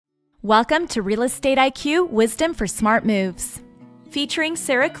Welcome to Real Estate IQ Wisdom for Smart Moves, featuring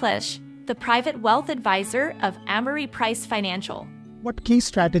Sarah Clish, the private wealth advisor of Ameriprise Financial. What key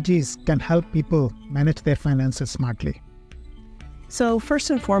strategies can help people manage their finances smartly? So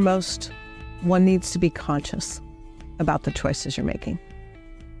first and foremost, one needs to be conscious about the choices you're making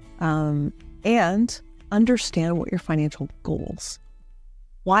and understand what your financial goals.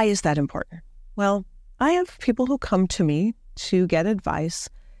 Why is that important? Well, I have people who come to me to get advice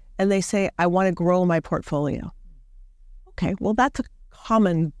and they say, I want to grow my portfolio. Okay, well, that's a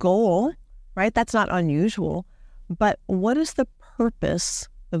common goal, right? That's not unusual. But what is the purpose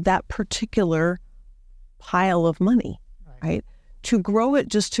of that particular pile of money, right? To grow it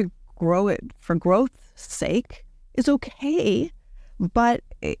just to grow it for growth's sake is okay, but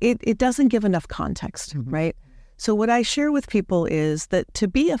it doesn't give enough context, right? So what I share with people is that to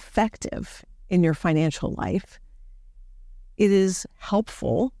be effective in your financial life, it is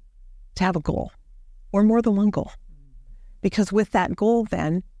helpful to have a goal or more than one goal. Because with that goal,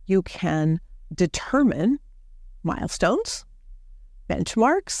 then you can determine milestones,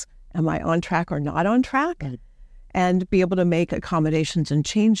 benchmarks, am I on track or not on track, and be able to make accommodations and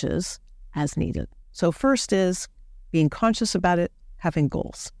changes as needed. So first is being conscious about it, having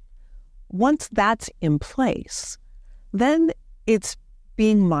goals. Once that's in place, then it's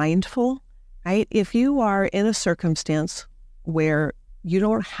being mindful, right? If you are in a circumstance where you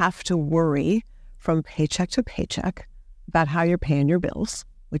don't have to worry from paycheck to paycheck about how you're paying your bills,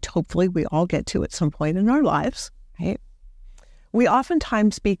 which hopefully we all get to at some point in our lives, right? We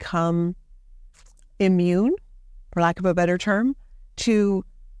oftentimes become immune, for lack of a better term, to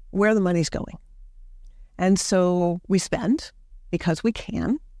where the money's going. And so we spend because we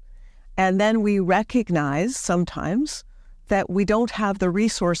can, and then we recognize sometimes that we don't have the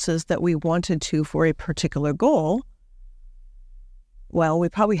resources that we wanted to for a particular goal. Well, we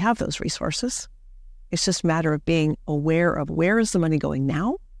probably have those resources. It's just a matter of being aware of where is the money going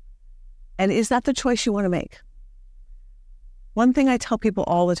now, and is that the choice you want to make? One thing I tell people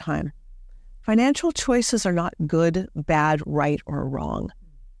all the time, financial choices are not good, bad, right, or wrong.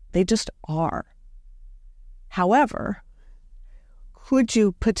 They just are. However, could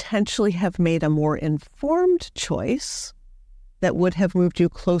you potentially have made a more informed choice that would have moved you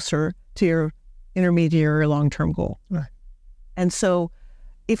closer to your intermediate or long-term goal? Right. And so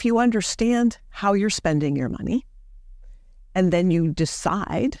if you understand how you're spending your money, and then you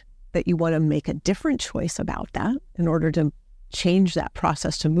decide that you want to make a different choice about that in order to change that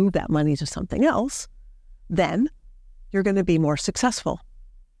process to move that money to something else, then you're going to be more successful,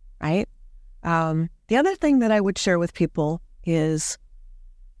 right? The other thing that I would share with people is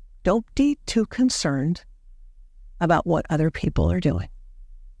don't be too concerned about what other people are doing.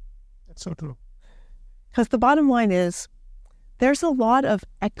 That's so true. Because the bottom line is there's a lot of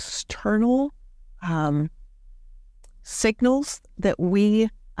external signals that we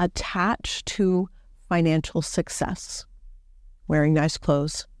attach to financial success. Wearing nice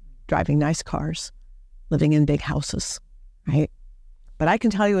clothes, driving nice cars, living in big houses, right? But I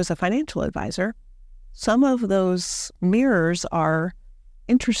can tell you as a financial advisor, some of those mirrors are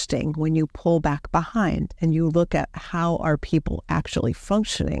interesting when you pull back behind and you look at how are people actually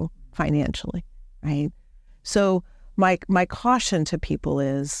functioning financially, right? So my caution to people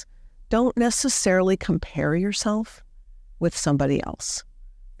is don't necessarily compare yourself with somebody else.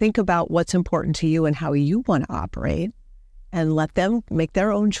 Think about what's important to you and how you want to operate and let them make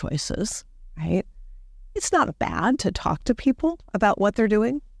their own choices, right? It's not bad to talk to people about what they're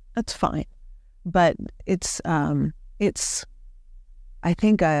doing. That's fine. But it's I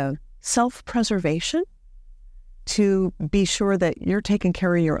think, a self-preservation to be sure that you're taking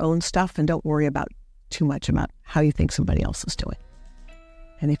care of your own stuff and don't worry about too much about how you think somebody else is doing.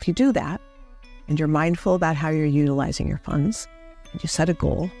 And if you do that, and you're mindful about how you're utilizing your funds, and you set a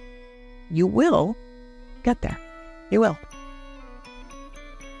goal, you will get there. You will.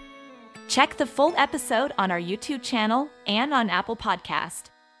 Check the full episode on our YouTube channel and on Apple Podcast.